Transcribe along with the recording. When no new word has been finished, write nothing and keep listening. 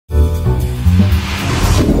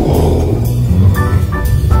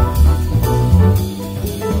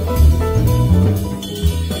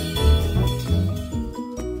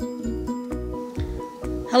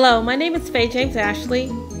Hello, my name is Faye James Ashley,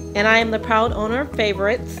 and I am the proud owner of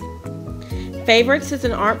Favorites. Favorites is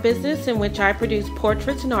an art business in which I produce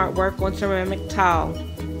portraits and artwork on ceramic tile.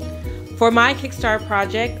 For my Kickstarter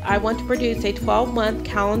project, I want to produce a 12-month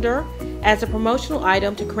calendar as a promotional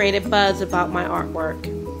item to create a buzz about my artwork.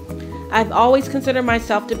 I've always considered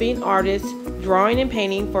myself to be an artist, drawing and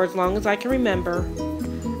painting for as long as I can remember.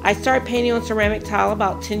 I started painting on ceramic tile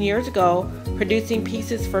about 10 years ago, producing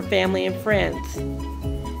pieces for family and friends.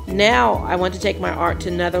 Now I want to take my art to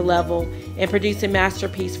another level and produce a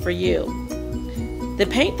masterpiece for you. The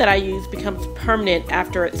paint that I use becomes permanent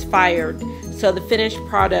after it's fired, so the finished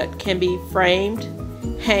product can be framed,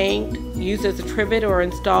 hanged, used as a trivet, or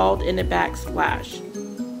installed in a backsplash.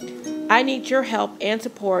 I need your help and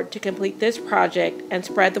support to complete this project and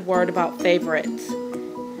spread the word about Favorites.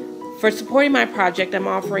 For supporting my project, I'm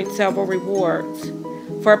offering several rewards.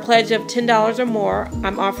 For a pledge of $10 or more,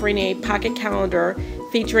 I'm offering a pocket calendar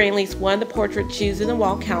featuring at least one of the portraits used in the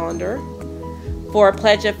wall calendar. For a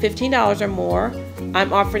pledge of $15 or more,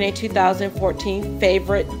 I'm offering a 2014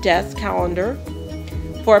 Favorite Desk Calendar.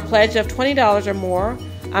 For a pledge of $20 or more,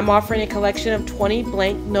 I'm offering a collection of 20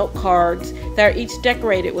 blank note cards that are each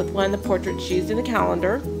decorated with one of the portraits used in the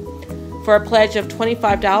calendar. For a pledge of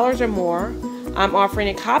 $25 or more, I'm offering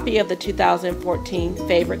a copy of the 2014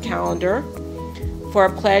 Favorite Calendar. For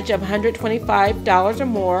a pledge of $125 or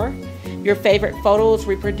more, your favorite photo is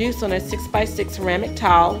reproduced on a 6x6 ceramic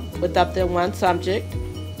tile with up to one subject.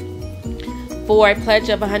 For a pledge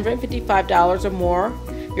of $155 or more,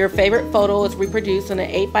 your favorite photo is reproduced on an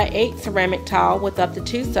 8x8 ceramic tile with up to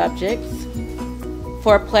two subjects.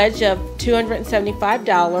 For a pledge of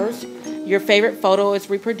 $275, your favorite photo is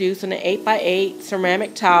reproduced on an 8x8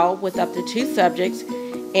 ceramic tile with up to two subjects,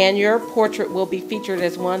 and your portrait will be featured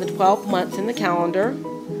as one of the 12 months in the calendar.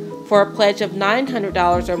 For a pledge of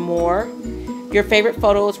 $900 or more, your favorite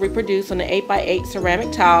photo is reproduced on an 8x8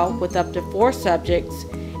 ceramic tile with up to four subjects,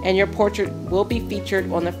 and your portrait will be featured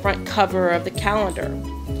on the front cover of the calendar.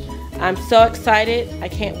 I'm so excited. I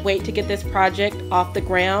can't wait to get this project off the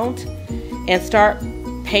ground and start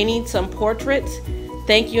painting some portraits.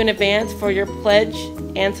 Thank you in advance for your pledge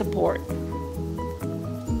and support.